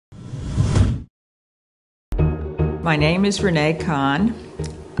My name is Renee Kahn.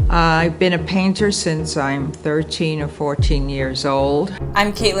 I've been a painter since I'm 13 or 14 years old.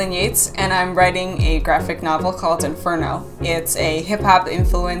 I'm Caitlin Yates, and I'm writing a graphic novel called Inferno. It's a hip-hop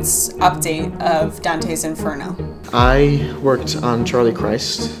influence update of Dante's Inferno. I worked on Charlie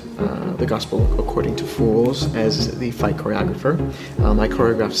Christ, the Gospel According to Fools, as the fight choreographer. I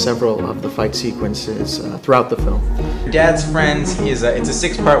choreographed several of the fight sequences throughout the film. Dad's Friends it's a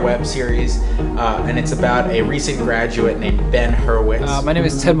 6-part web series, and it's about a recent graduate named Ben Hurwitz. My name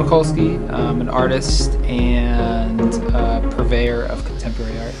is Ted Mikulski. I'm an artist and purveyor of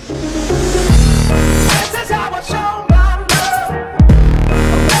contemporary art.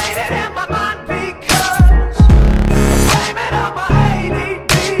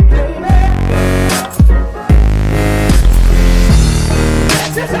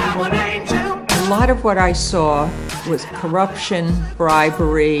 A lot of what I saw was corruption,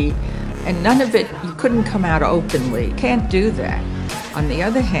 bribery, and none of it, you couldn't come out openly. Can't do that. On the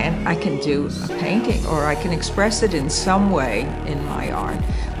other hand, I can do a painting, or I can express it in some way in my art,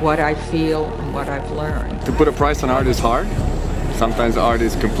 what I feel and what I've learned. To put a price on art is hard. Sometimes art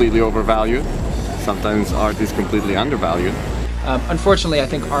is completely overvalued. Sometimes art is completely undervalued. Unfortunately, I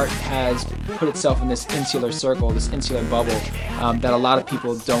think art has put itself in this insular circle, this insular bubble, that a lot of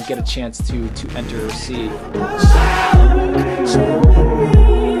people don't get a chance to enter or see.